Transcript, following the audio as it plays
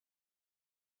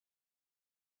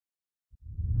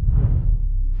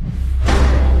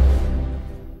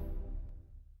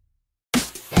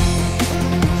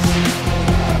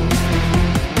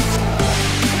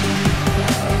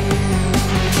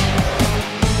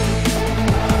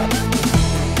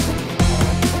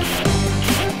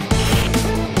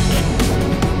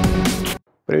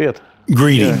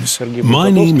Greetings. My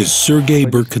name is Sergei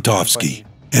Burkhatovsky,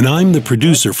 and I'm the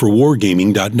producer for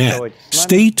Wargaming.net.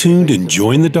 Stay tuned and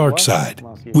join the dark side.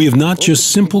 We have not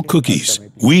just simple cookies,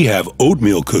 we have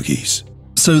oatmeal cookies.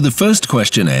 So the first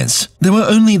question is, there were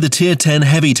only the Tier 10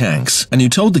 heavy tanks, and you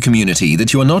told the community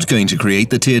that you are not going to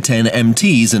create the Tier 10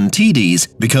 MTs and TDs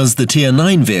because the Tier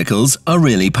 9 vehicles are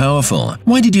really powerful.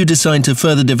 Why did you decide to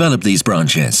further develop these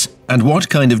branches? And what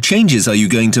kind of changes are you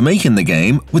going to make in the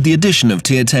game with the addition of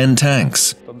Tier 10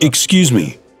 tanks? Excuse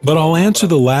me, but I'll answer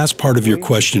the last part of your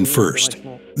question first.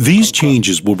 These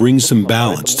changes will bring some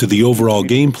balance to the overall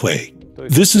gameplay.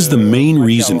 This is the main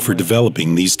reason for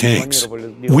developing these tanks.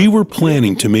 We were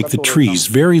planning to make the trees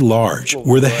very large,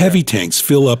 where the heavy tanks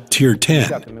fill up Tier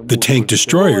 10, the tank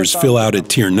destroyers fill out at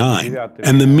Tier 9,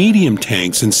 and the medium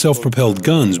tanks and self-propelled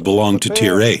guns belong to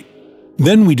Tier 8.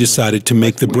 Then we decided to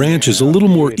make the branches a little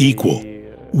more equal.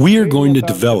 We are going to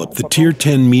develop the Tier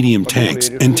 10 medium tanks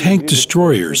and tank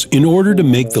destroyers in order to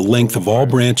make the length of all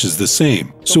branches the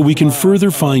same, so we can further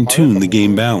fine-tune the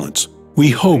game balance. We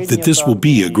hope that this will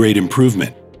be a great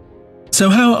improvement. So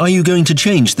how are you going to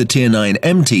change the Tier 9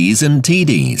 MTs and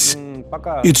TDs?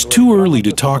 It's too early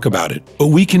to talk about it, but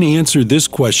we can answer this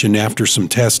question after some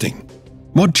testing.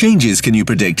 What changes can you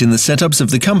predict in the setups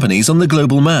of the companies on the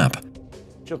global map?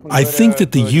 I think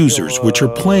that the users which are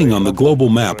playing on the global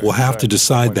map will have to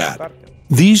decide that.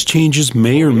 These changes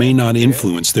may or may not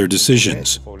influence their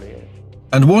decisions.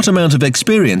 And what amount of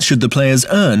experience should the players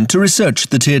earn to research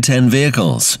the Tier 10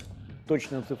 vehicles?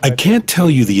 I can't tell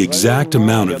you the exact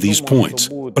amount of these points,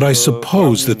 but I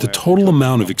suppose that the total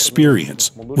amount of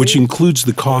experience, which includes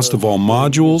the cost of all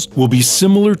modules, will be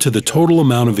similar to the total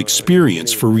amount of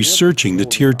experience for researching the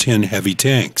Tier 10 heavy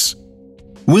tanks.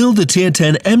 Will the Tier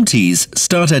 10 MTs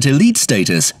start at elite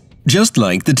status, just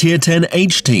like the Tier 10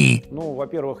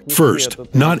 HT?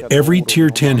 First, not every Tier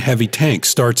 10 heavy tank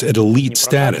starts at elite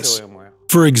status.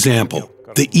 For example,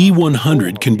 the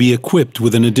E100 can be equipped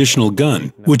with an additional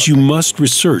gun, which you must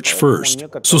research first,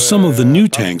 so some of the new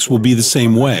tanks will be the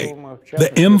same way. The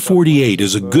M48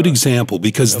 is a good example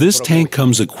because this tank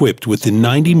comes equipped with the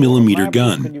 90mm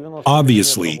gun.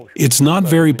 Obviously, it's not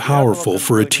very powerful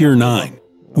for a Tier 9.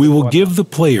 We will give the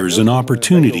players an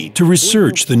opportunity to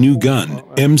research the new gun,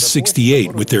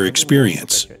 M68, with their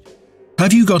experience.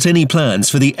 Have you got any plans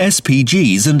for the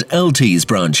SPGs and LTs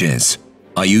branches?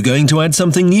 Are you going to add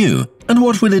something new, and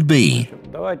what will it be?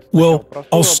 Well,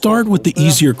 I'll start with the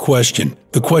easier question,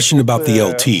 the question about the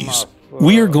LTs.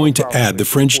 We are going to add the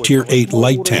French Tier 8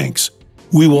 light tanks.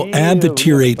 We will add the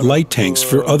Tier 8 light tanks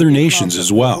for other nations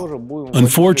as well.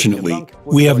 Unfortunately,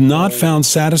 we have not found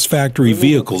satisfactory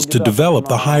vehicles to develop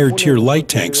the higher tier light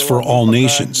tanks for all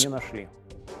nations.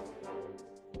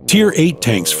 Tier 8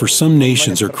 tanks for some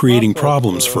nations are creating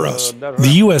problems for us.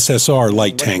 The USSR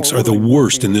light tanks are the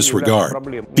worst in this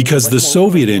regard, because the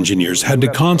Soviet engineers had to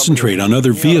concentrate on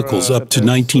other vehicles up to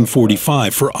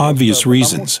 1945 for obvious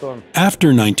reasons. After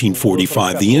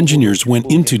 1945, the engineers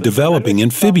went into developing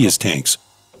amphibious tanks.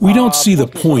 We don't see the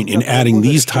point in adding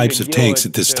these types of tanks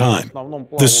at this time.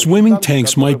 The swimming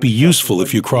tanks might be useful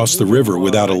if you cross the river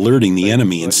without alerting the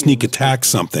enemy and sneak attack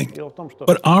something.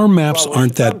 But our maps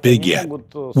aren't that big yet.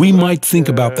 We might think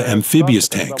about the amphibious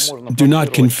tanks. Do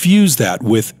not confuse that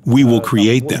with "we will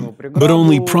create them," but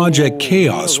only Project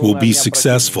Chaos will be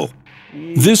successful.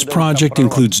 This project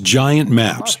includes giant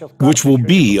maps, which will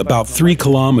be about 3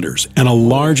 kilometers, and a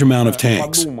large amount of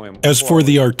tanks. As for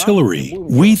the artillery,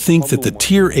 we think that the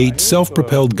Tier 8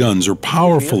 self-propelled guns are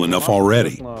powerful enough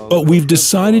already. But we've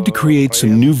decided to create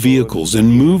some new vehicles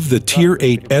and move the Tier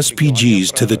 8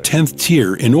 SPGs to the 10th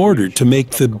tier in order to make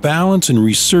the balance and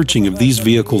researching of these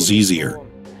vehicles easier.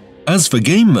 As for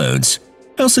game modes,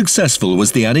 how successful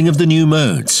was the adding of the new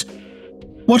modes?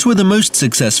 What were the most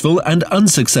successful and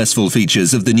unsuccessful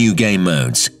features of the new game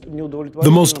modes?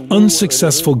 The most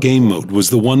unsuccessful game mode was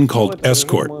the one called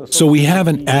Escort, so we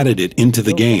haven't added it into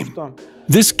the game.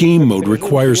 This game mode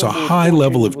requires a high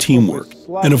level of teamwork,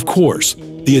 and of course,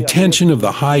 the attention of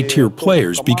the high-tier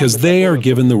players because they are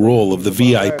given the role of the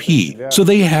VIP, so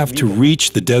they have to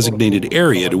reach the designated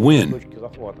area to win.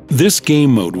 This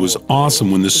game mode was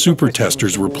awesome when the super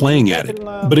testers were playing at it,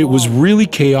 but it was really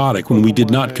chaotic when we did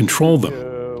not control them.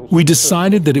 We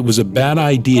decided that it was a bad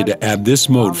idea to add this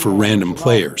mode for random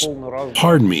players.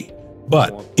 Pardon me,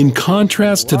 but in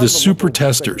contrast to the super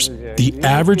testers, the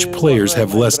average players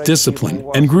have less discipline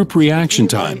and group reaction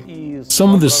time.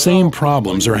 Some of the same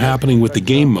problems are happening with the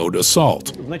game mode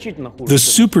Assault. The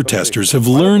super testers have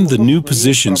learned the new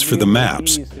positions for the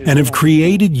maps and have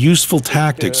created useful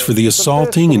tactics for the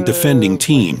assaulting and defending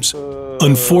teams.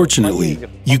 Unfortunately,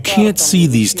 you can't see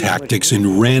these tactics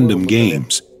in random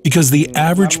games. because the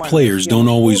average players don't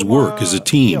always work as a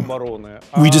team.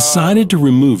 We decided to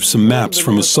remove some maps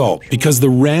from Assault because the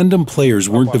random players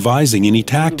weren't devising any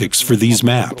tactics for these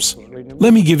maps.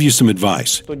 Let me give you some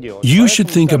advice. You should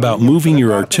think about moving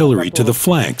your artillery to the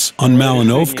flanks on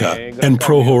Malinovka and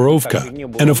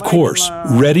Prohorovka, and of course,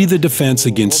 ready the defense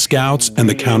against scouts and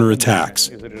the counterattacks.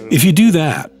 If you do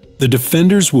that, the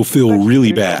defenders will feel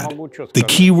really bad. The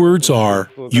key words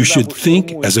are, you should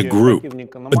think as a group,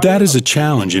 but that is a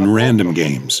challenge in random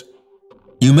games.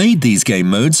 You made these game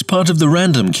modes part of the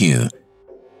random queue.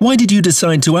 Why did you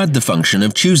decide to add the function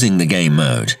of choosing the game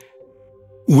mode?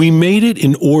 We made it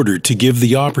in order to give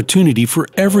the opportunity for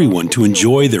everyone to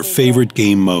enjoy their favorite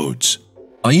game modes.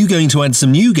 Are you going to add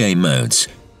some new game modes?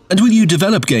 And will you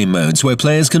develop game modes where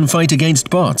players can fight against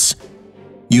bots?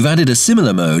 You've added a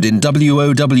similar mode in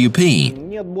WOWP.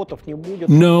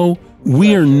 No,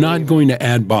 we are not going to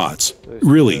add bots.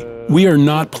 Really, we are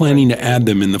not planning to add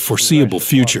them in the foreseeable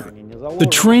future. The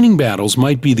training battles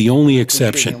might be the only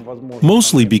exception,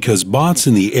 mostly because bots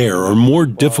in the air are more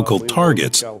difficult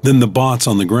targets than the bots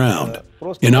on the ground.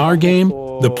 In our game,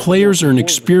 the players earn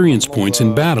experience points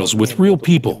in battles with real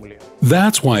people.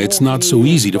 That's why it's not so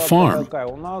easy to farm.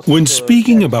 When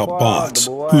speaking about bots,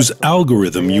 whose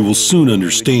algorithm you will soon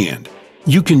understand,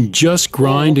 you can just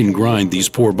grind and grind these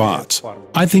poor bots.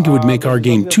 I think it would make our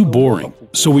game too boring,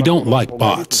 so we don't like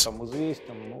bots.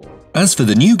 As for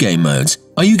the new game modes,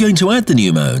 are you going to add the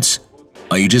new modes?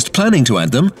 Are you just planning to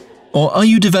add them, or are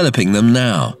you developing them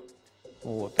now?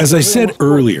 As I said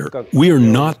earlier, we are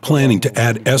not planning to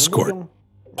add escort.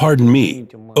 Pardon me,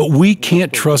 but we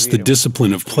can't trust the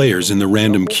discipline of players in the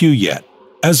random queue yet.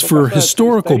 As for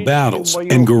historical battles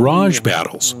and garage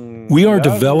battles, we are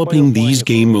developing these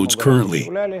game modes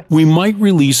currently. We might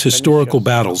release historical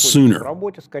battles sooner.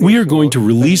 We are going to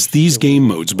release these game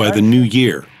modes by the new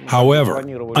year. However,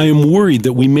 I am worried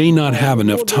that we may not have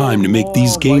enough time to make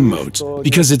these game modes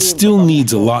because it still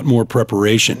needs a lot more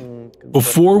preparation.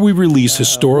 Before we release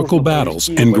historical battles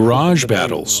and garage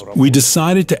battles, we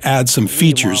decided to add some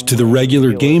features to the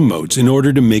regular game modes in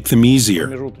order to make them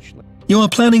easier. You are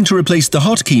planning to replace the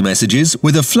hotkey messages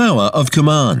with a flower of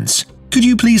commands. Could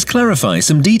you please clarify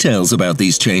some details about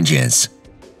these changes?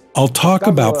 I'll talk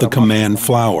about the command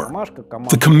flower.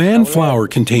 The command flower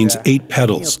contains 8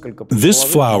 petals. This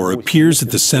flower appears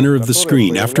at the center of the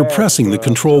screen after pressing the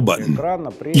control button.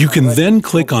 You can then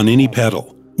click on any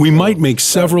petal. We might make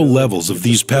several levels of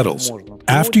these petals.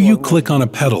 After you click on a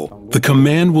petal, the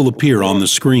command will appear on the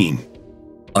screen.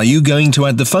 Are you going to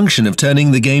add the function of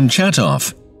turning the game chat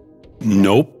off?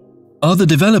 Nope. Are the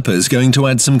developers going to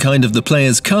add some kind of the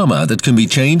player's karma that can be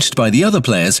changed by the other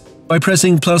players by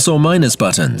pressing plus or minus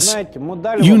buttons?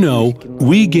 You know,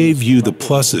 we gave you the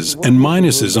pluses and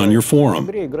minuses on your forum.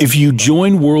 If you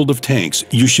join World of Tanks,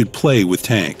 you should play with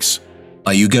tanks.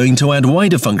 Are you going to add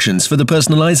wider functions for the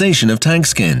personalization of tank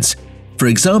skins? For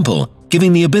example,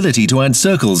 giving the ability to add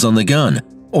circles on the gun,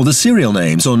 or the serial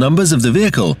names or numbers of the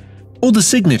vehicle, or the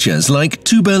signatures like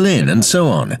to Berlin and so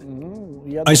on.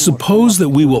 I suppose that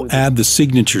we will add the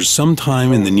signatures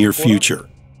sometime in the near future.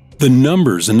 The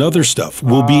numbers and other stuff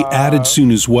will be added soon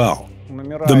as well.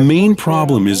 The main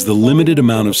problem is the limited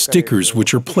amount of stickers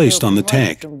which are placed on the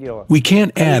tank. We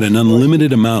can't add an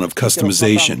unlimited amount of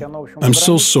customization. I'm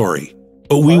so sorry,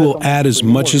 but we will add as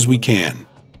much as we can.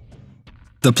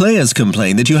 The players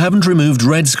complain that you haven't removed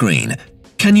red screen.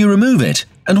 Can you remove it?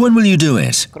 And when will you do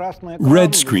it?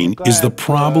 Red screen is the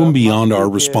problem beyond our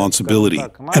responsibility,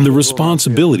 and the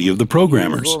responsibility of the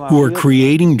programmers who are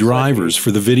creating drivers for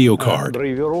the video card.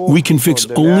 We can fix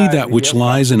only that which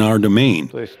lies in our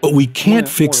domain, but we can't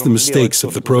fix the mistakes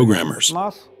of the programmers.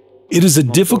 It is a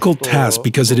difficult task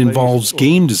because it involves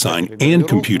game design and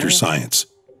computer science.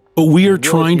 But we are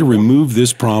trying to remove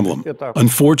this problem.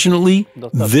 Unfortunately,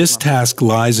 this task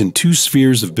lies in 2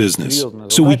 spheres of business,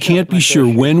 so we can't be sure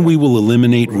when we will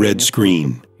eliminate red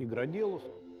screen.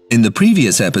 In the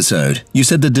previous episode, you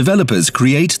said the developers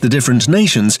create the different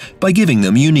nations by giving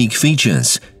them unique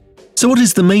features. So what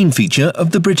is the main feature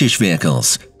of the British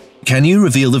vehicles? Can you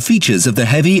reveal the features of the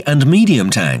heavy and medium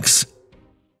tanks?